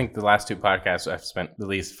 I think the last 2 podcasts I've spent at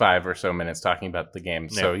least 5 or so minutes talking about the game,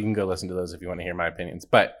 so you can go listen to those if you want to hear my opinions.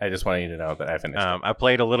 But I just wanted you to know that I finished. I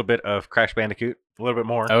played a little bit of Crash Bandicoot, a little bit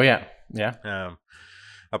more. Oh yeah.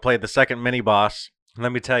 I played the second mini boss.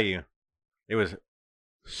 Let me tell you, it was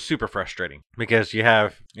super frustrating because it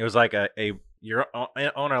was like you're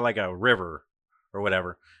on like a river or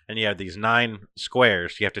whatever, and you have these 9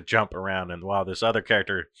 squares you have to jump around, and while this other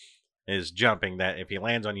character is jumping, that if he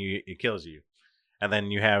lands on you, it kills you. And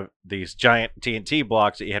then you have these giant TNT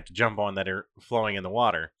blocks that you have to jump on that are flowing in the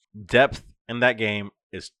water. Depth in that game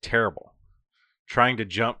is terrible. Trying to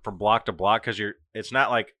jump from block to block, because it's not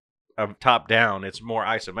like a top down, it's more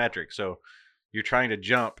isometric. So you're trying to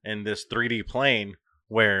jump in this 3D plane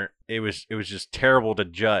where it was just terrible to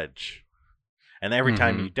judge. And every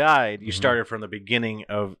time you died, you started from the beginning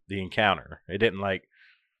of the encounter. It didn't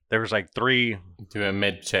there was 3 to a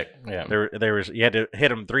mid check. Yeah, there was you had to hit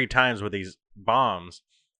them 3 times with these bombs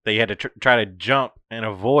that you had to try to jump and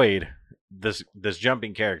avoid this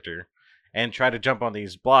jumping character, and try to jump on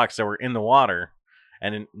these blocks that were in the water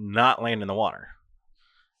and not land in the water.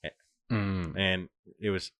 And it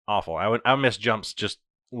was awful. I missed jumps just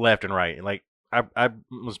left and right. I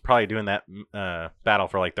was probably doing that battle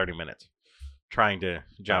for 30 minutes. Trying to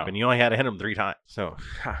jump, and you only had to hit them 3 times. So,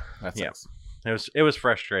 it was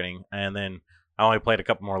frustrating. And then I only played a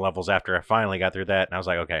couple more levels after I finally got through that, and I was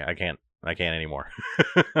like, okay, I can't anymore.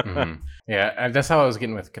 Yeah, that's how I was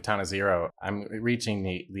getting with Katana Zero. I'm reaching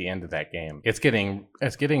the end of that game. It's getting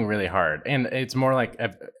really hard, and it's more like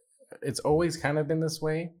it's always kind of been this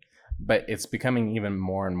way, but it's becoming even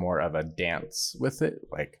more and more of a dance with it,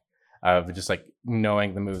 of just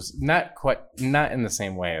knowing the moves. Not in the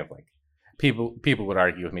same way of People would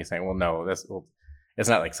argue with me saying, well, no, it's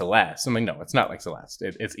not like Celeste. I'm like, no, it's not like Celeste.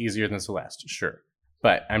 It's easier than Celeste, sure.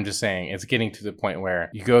 But I'm just saying it's getting to the point where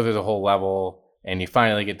you go through the whole level and you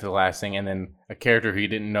finally get to the last thing, and then a character who you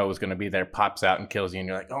didn't know was going to be there pops out and kills you, and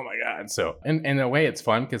you're like, oh my God. So, and in a way it's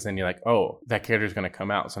fun because then you're like, oh, that character's going to come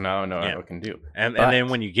out, so now I know what I can do. And then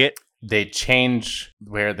when you get... They change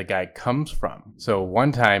where the guy comes from. So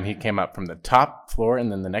one time he came out from the top floor,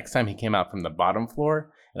 and then the next time he came out from the bottom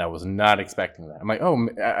floor. And I was not expecting that. I'm like, oh,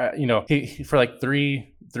 he for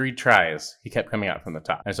 3 tries, he kept coming out from the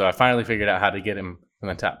top. And so I finally figured out how to get him from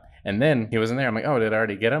the top. And then he wasn't there. I'm like, oh, did I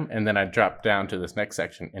already get him? And then I dropped down to this next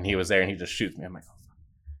section, and he was there, and he just shoots me. I'm like,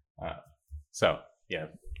 oh. So, yeah.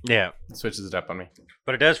 Yeah. It switches it up on me.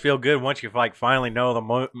 But it does feel good once you finally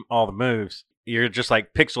know all the moves. You're just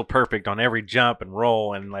pixel perfect on every jump and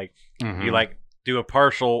roll, and you do a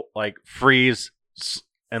partial freeze,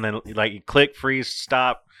 and then you click, freeze,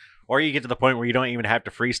 stop, or you get to the point where you don't even have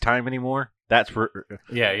to freeze time anymore. That's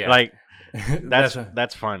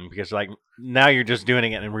that's fun because now you're just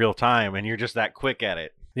doing it in real time, and you're just that quick at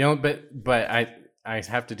it. But I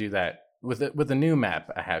have to do that with the new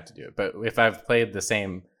map. I have to do it. But if I've played the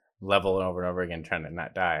same level over and over again trying to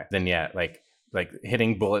not die, then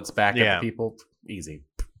hitting bullets back at the people, easy.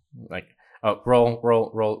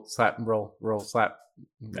 Roll, slap, roll, slap.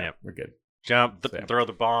 Yeah, we're good. Jump, throw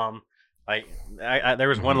the bomb. There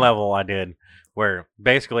was one level I did where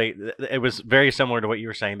basically it was very similar to what you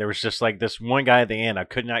were saying. There was just this one guy at the end I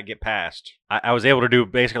could not get past. I was able to do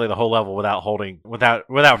basically the whole level without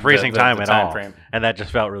freezing time at all, and that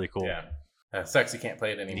just felt really cool. Yeah, sucks you can't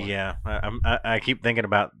play it anymore. Yeah, I keep thinking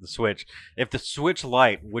about the Switch. If the Switch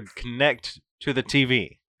Lite would connect to the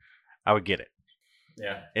TV, I would get it.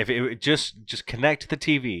 Yeah. If it would just connect to the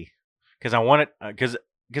TV, because I want it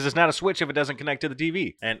because it's not a Switch if it doesn't connect to the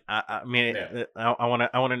TV. And I want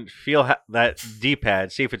to feel that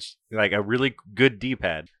D-pad, see if it's a really good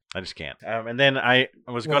D-pad. I just can't. And then I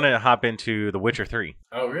was going to hop into The Witcher 3.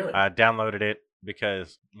 Oh, really? I downloaded it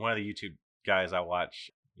because one of the YouTube guys I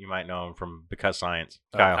watch, You might know him from Because Science.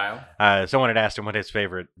 Oh, Kyle. Kyle? Someone had asked him what his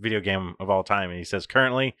favorite video game of all time, and he says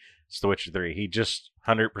currently it's The Witcher 3. He just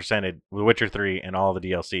 100%ed The Witcher 3 and all the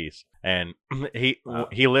DLCs, and he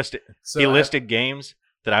listed games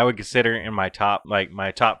that I would consider in my top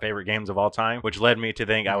favorite games of all time, which led me to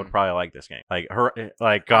think I would probably like this game,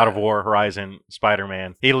 like God of War, Horizon,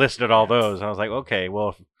 Spider-Man. He listed all those, and I was like, okay, well,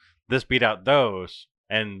 if this beat out those,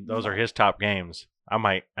 and those are his top games, I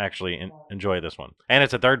might actually enjoy this one. And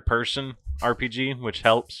it's a third-person RPG, which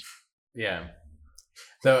helps. Yeah.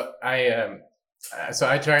 So I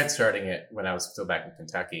tried starting it when I was still back in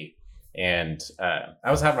Kentucky, and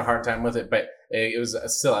I was having a hard time with it, but it was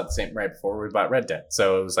still at the same right before we bought Red Dead,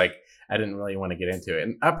 so it was like I didn't really want to get into it,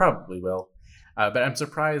 and I probably will. But I'm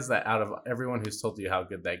surprised that out of everyone who's told you how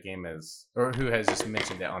good that game is, or who has just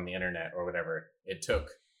mentioned it on the internet or whatever, it took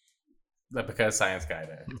the Because Science guy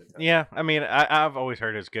to Yeah, I mean, I've always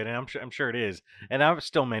heard it's good, and I'm sure it is, and I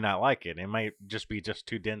still may not like it. It might just be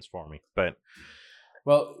too dense for me, but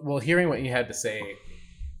well, hearing what you had to say.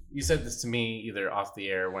 You said this to me either off the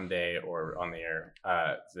air one day or on the air,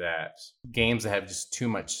 that games that have just too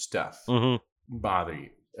much stuff bother you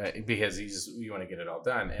because you want to get it all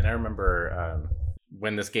done. And I remember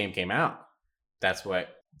when this game came out, that's what,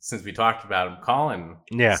 since we talked about him, Colin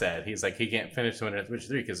said. He's like, he can't finish The Witcher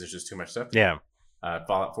 3 because there's just too much stuff. Yeah.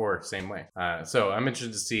 Fallout 4, same way. So I'm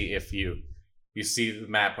interested to see if you see the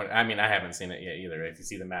map. I haven't seen it yet either. If you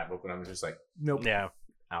see the map open, I'm just like, nope. Yeah.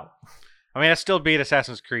 Out. I mean, I still beat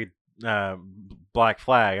Assassin's Creed Black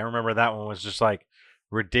Flag. I remember that one was just like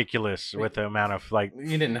ridiculous with the amount of like.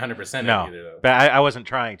 You didn't 100% no, either, though. But I wasn't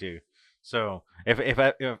trying to. So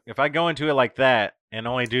if I go into it like that and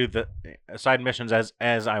only do the side missions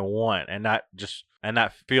as I want and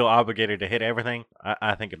not feel obligated to hit everything,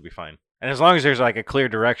 I think it'd be fine. And as long as there's like a clear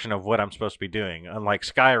direction of what I'm supposed to be doing, unlike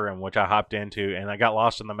Skyrim, which I hopped into and I got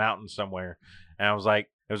lost in the mountains somewhere, and I was like.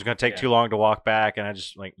 It was going to take too long to walk back, and I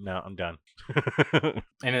just no, I'm done.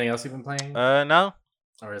 Anything else you've been playing? No.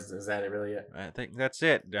 Or is that it really it? I think that's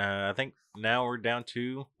it. I think now we're down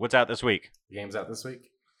to what's out this week. Games out this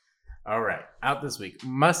week? All right. Out this week.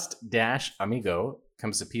 Must Dash Amigo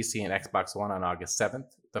comes to PC and Xbox One on August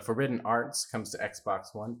 7th. The Forbidden Arts comes to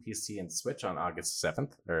Xbox One, PC, and Switch on August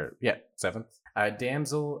 7th. 7th.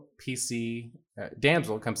 Damsel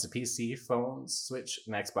comes to PC, phone, Switch,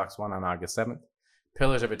 and Xbox One on August 7th.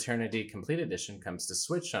 Pillars of Eternity Complete Edition comes to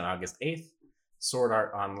Switch on August 8th. Sword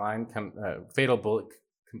Art Online Fatal Bullet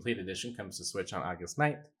Complete Edition comes to Switch on August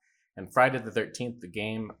 9th. And Friday the 13th, the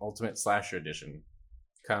game Ultimate Slasher Edition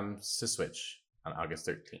comes to Switch on August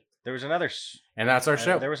 13th. There was another... And that's our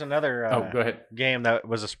show. There was another go ahead. Game that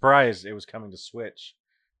was a surprise. It was coming to Switch.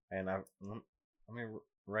 And let me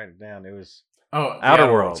write it down. It was Outer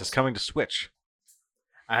Worlds is coming to Switch.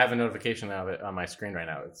 I have a notification of it on my screen right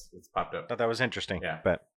now. It's popped up. I thought that was interesting. Yeah,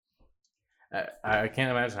 but I can't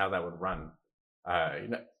imagine how that would run. I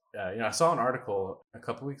saw an article a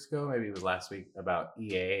couple weeks ago, maybe it was last week, about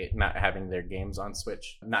EA not having their games on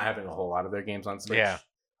Switch, not having a whole lot of their games on Switch. Yeah,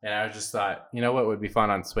 and I just thought, what would be fun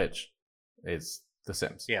on Switch is The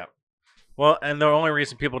Sims. Yeah. Well, and the only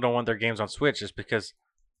reason people don't want their games on Switch is because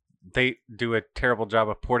they do a terrible job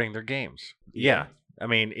of porting their games. Yeah. I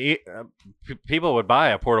mean, people would buy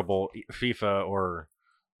a portable FIFA or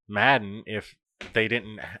Madden if they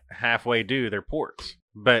didn't halfway do their ports.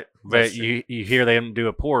 But you hear them do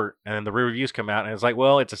a port, and then the reviews come out, and it's like,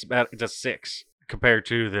 well, it's a 6 compared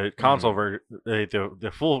to the console version,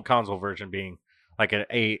 the full console version being like an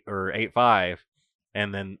 8 or 8.5,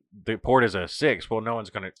 and then the port is a 6. Well, no one's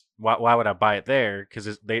gonna. Why would I buy it there?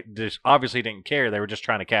 Because they just obviously didn't care. They were just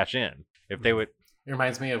trying to cash in. If they would. It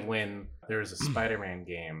reminds me of when there was a Spider-Man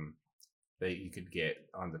game that you could get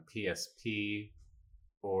on the PSP,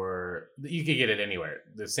 or you could get it anywhere.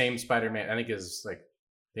 The same Spider-Man, I think, is like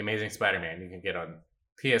The Amazing Spider-Man. You can get on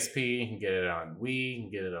PSP, you can get it on Wii, you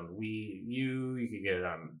can get it on Wii U, you can get it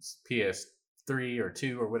on PS3 or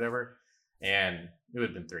 2 or whatever, and it would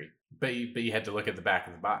have been 3. But you had to look at the back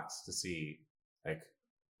of the box to see like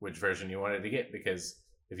which version you wanted to get, because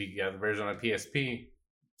if you got the version on PSP,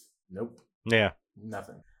 nope. Yeah.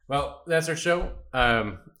 Nothing. Well, that's our show.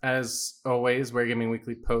 As always, We're Gaming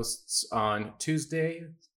Weekly posts on Tuesday.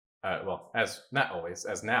 As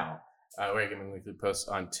now. We're Gaming Weekly posts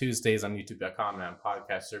on Tuesdays on YouTube.com and on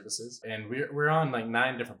podcast services. And we're on like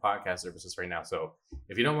 9 different podcast services right now. So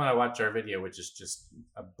if you don't want to watch our video, which is just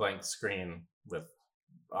a blank screen with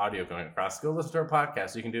audio going across, go listen to our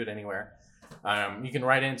podcast. You can do it anywhere. You can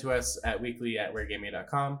write into us at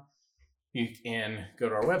weekly@wearegaming.com. You can go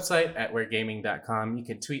to our website at wearegaming.com. You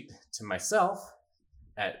can tweet to myself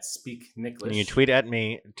at Speak Nicklish. And you tweet at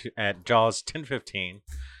me at Jaws1015.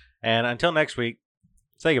 And until next week,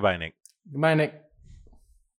 say goodbye, Nick. Goodbye, Nick.